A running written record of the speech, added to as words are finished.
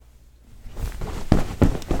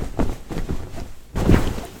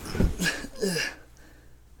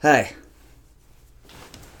Hi,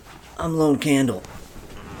 I'm Lone Candle.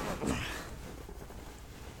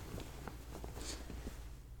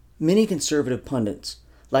 Many conservative pundits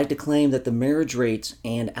like to claim that the marriage rates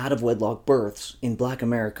and out of wedlock births in black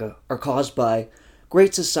America are caused by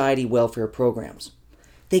Great Society welfare programs.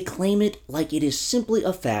 They claim it like it is simply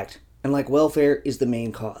a fact and like welfare is the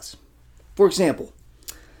main cause. For example,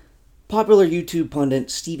 popular YouTube pundit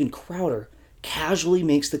Steven Crowder casually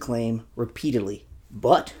makes the claim repeatedly,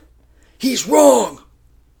 but he's wrong!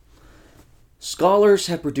 Scholars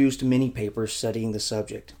have produced many papers studying the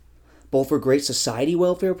subject, both for Great Society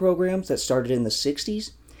welfare programs that started in the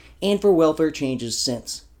 60s and for welfare changes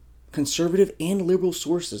since. Conservative and liberal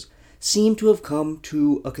sources seem to have come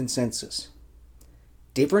to a consensus.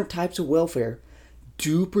 Different types of welfare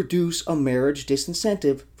do produce a marriage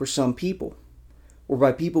disincentive for some people,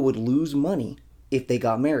 whereby people would lose money if they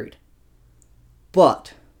got married.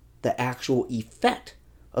 But the actual effect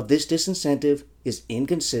of this disincentive is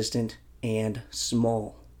inconsistent and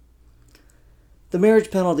small. The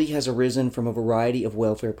marriage penalty has arisen from a variety of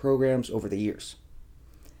welfare programs over the years.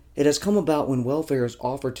 It has come about when welfare is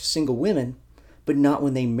offered to single women, but not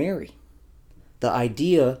when they marry. The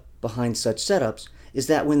idea behind such setups is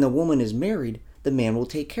that when the woman is married, the man will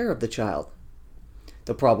take care of the child.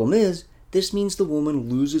 The problem is, this means the woman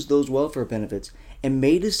loses those welfare benefits and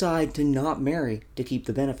may decide to not marry to keep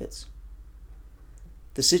the benefits.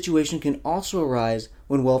 The situation can also arise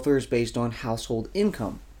when welfare is based on household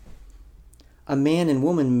income. A man and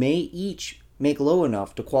woman may each make low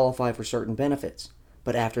enough to qualify for certain benefits,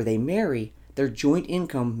 but after they marry, their joint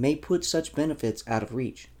income may put such benefits out of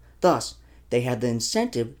reach. Thus, they have the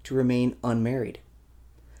incentive to remain unmarried.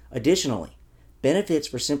 Additionally, benefits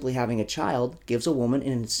for simply having a child gives a woman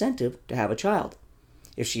an incentive to have a child.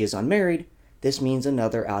 If she is unmarried, this means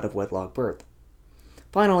another out-of-wedlock birth.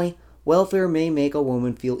 Finally, welfare may make a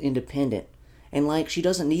woman feel independent and like she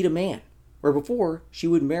doesn't need a man, where before she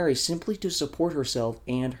would marry simply to support herself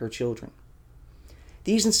and her children.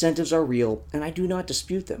 These incentives are real, and I do not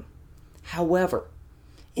dispute them. However,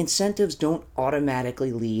 incentives don't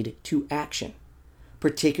automatically lead to action.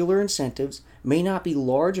 Particular incentives may not be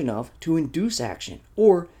large enough to induce action,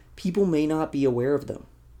 or people may not be aware of them.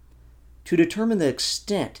 To determine the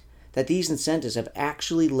extent that these incentives have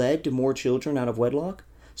actually led to more children out of wedlock,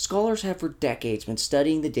 scholars have for decades been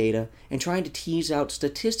studying the data and trying to tease out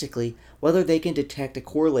statistically whether they can detect a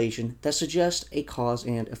correlation that suggests a cause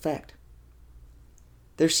and effect.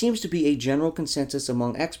 There seems to be a general consensus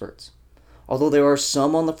among experts, although there are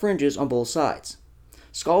some on the fringes on both sides.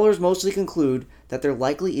 Scholars mostly conclude that there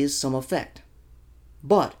likely is some effect,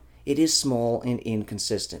 but it is small and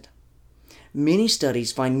inconsistent. Many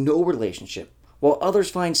studies find no relationship, while others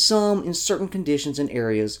find some in certain conditions and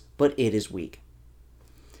areas, but it is weak.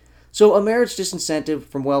 So a marriage disincentive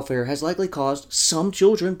from welfare has likely caused some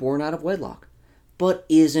children born out of wedlock, but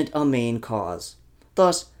isn't a main cause.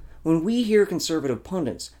 Thus, when we hear conservative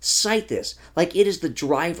pundits cite this like it is the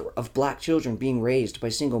driver of black children being raised by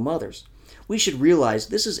single mothers, we should realize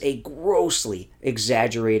this is a grossly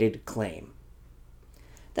exaggerated claim.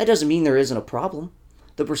 That doesn't mean there isn't a problem.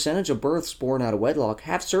 The percentage of births born out of wedlock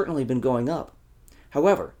have certainly been going up.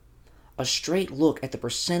 However, a straight look at the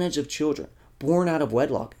percentage of children born out of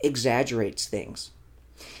wedlock exaggerates things,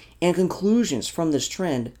 and conclusions from this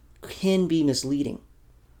trend can be misleading.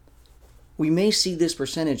 We may see this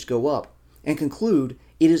percentage go up and conclude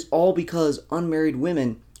it is all because unmarried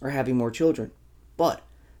women are having more children. But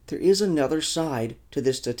there is another side to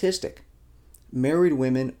this statistic. Married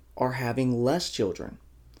women are having less children.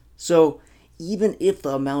 So even if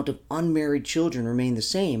the amount of unmarried children remain the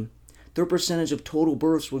same, their percentage of total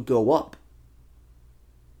births would go up.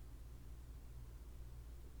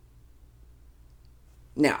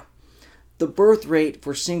 Now, the birth rate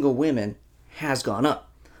for single women has gone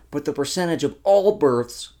up, but the percentage of all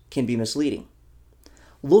births can be misleading.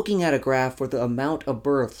 Looking at a graph for the amount of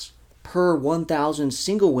births per 1,000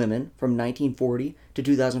 single women from 1940 to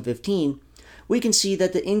 2015, we can see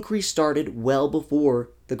that the increase started well before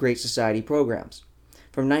the Great Society programs.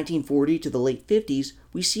 From 1940 to the late 50s,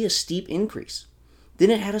 we see a steep increase. Then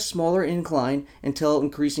it had a smaller incline until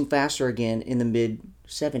increasing faster again in the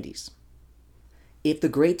mid-70s. If the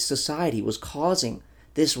Great Society was causing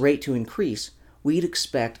this rate to increase, we'd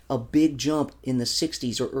expect a big jump in the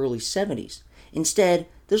 60s or early 70s. Instead,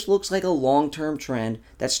 this looks like a long-term trend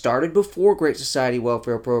that started before Great Society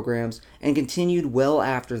welfare programs and continued well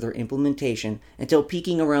after their implementation until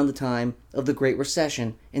peaking around the time of the Great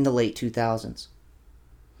Recession in the late 2000s.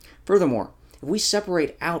 Furthermore, if we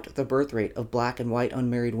separate out the birth rate of black and white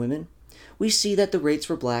unmarried women, we see that the rates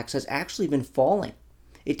for blacks has actually been falling,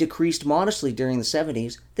 It decreased modestly during the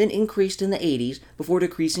 70s, then increased in the 80s before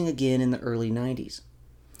decreasing again in the early 90s.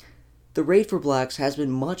 The rate for blacks has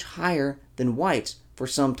been much higher than whites for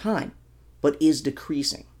some time, but is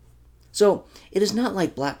decreasing. So, it is not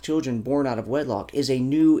like black children born out of wedlock is a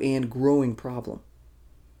new and growing problem.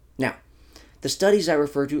 Now, the studies I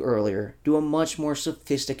referred to earlier do a much more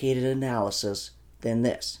sophisticated analysis than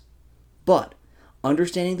this. But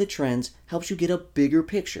understanding the trends helps you get a bigger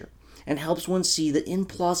picture and helps one see the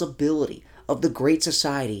implausibility of the Great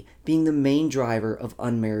Society being the main driver of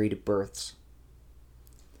unmarried births.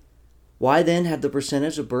 Why then have the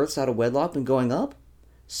percentage of births out of wedlock been going up?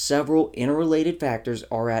 Several interrelated factors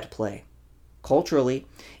are at play. Culturally,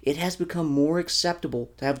 it has become more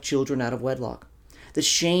acceptable to have children out of wedlock. The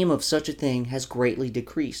shame of such a thing has greatly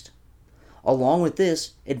decreased. Along with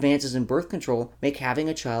this, advances in birth control make having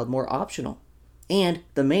a child more optional. And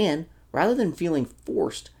the man, rather than feeling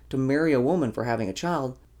forced to marry a woman for having a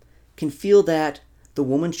child, can feel that the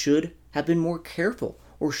woman should have been more careful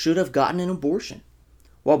or should have gotten an abortion.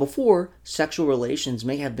 While before, sexual relations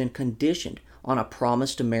may have been conditioned on a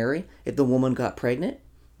promise to marry if the woman got pregnant,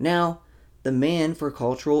 now, the man, for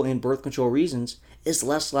cultural and birth control reasons, is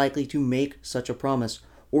less likely to make such a promise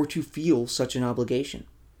or to feel such an obligation.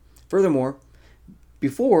 Furthermore,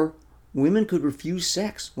 before, women could refuse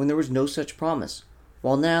sex when there was no such promise,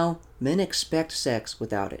 while now men expect sex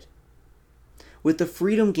without it. With the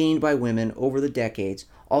freedom gained by women over the decades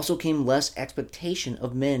also came less expectation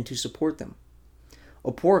of men to support them.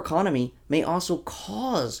 A poor economy may also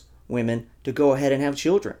cause women to go ahead and have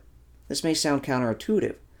children. This may sound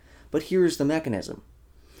counterintuitive, but here is the mechanism.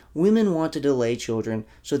 Women want to delay children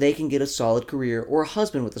so they can get a solid career or a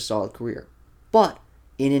husband with a solid career. But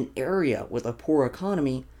in an area with a poor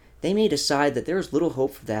economy, they may decide that there is little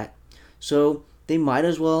hope for that, so they might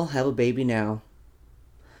as well have a baby now.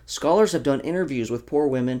 Scholars have done interviews with poor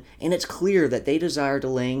women, and it's clear that they desire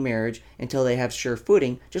delaying marriage until they have sure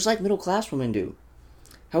footing, just like middle-class women do.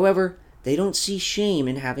 However, they don't see shame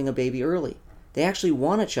in having a baby early. They actually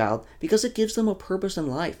want a child because it gives them a purpose in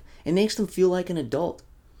life and makes them feel like an adult.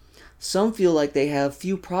 Some feel like they have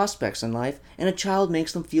few prospects in life, and a child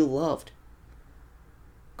makes them feel loved.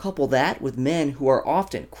 Couple that with men who are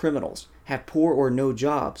often criminals, have poor or no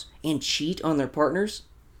jobs, and cheat on their partners,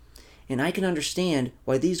 and I can understand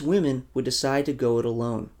why these women would decide to go it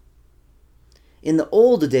alone. In the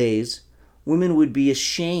old days, women would be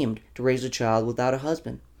ashamed to raise a child without a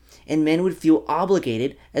husband, and men would feel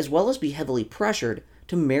obligated as well as be heavily pressured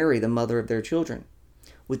to marry the mother of their children.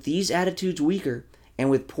 With these attitudes weaker, and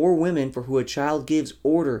with poor women for who a child gives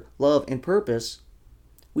order, love, and purpose,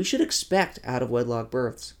 we should expect out-of-wedlock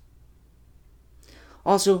births.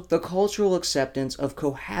 Also, the cultural acceptance of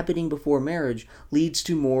cohabiting before marriage leads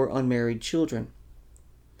to more unmarried children.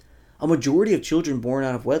 A majority of children born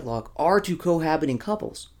out of wedlock are to cohabiting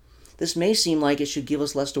couples. This may seem like it should give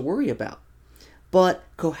us less to worry about, but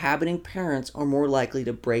cohabiting parents are more likely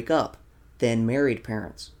to break up than married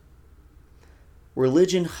parents.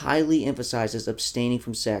 Religion highly emphasizes abstaining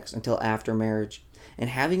from sex until after marriage, and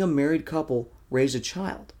having a married couple raise a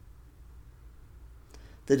child.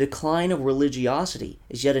 The decline of religiosity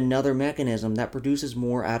is yet another mechanism that produces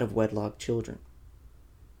more out-of-wedlock children.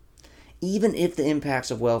 Even if the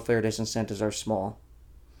impacts of welfare disincentives are small,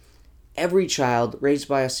 every child raised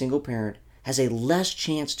by a single parent has a less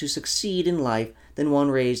chance to succeed in life than one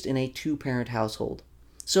raised in a two-parent household.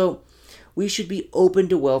 So, we should be open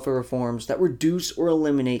to welfare reforms that reduce or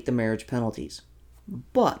eliminate the marriage penalties.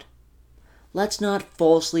 But let's not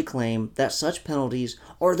falsely claim that such penalties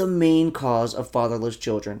are the main cause of fatherless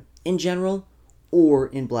children, in general or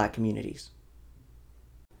in black communities.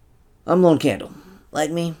 I'm Lone Candle.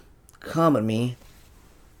 Like me, comment me,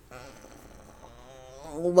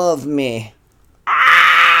 love me.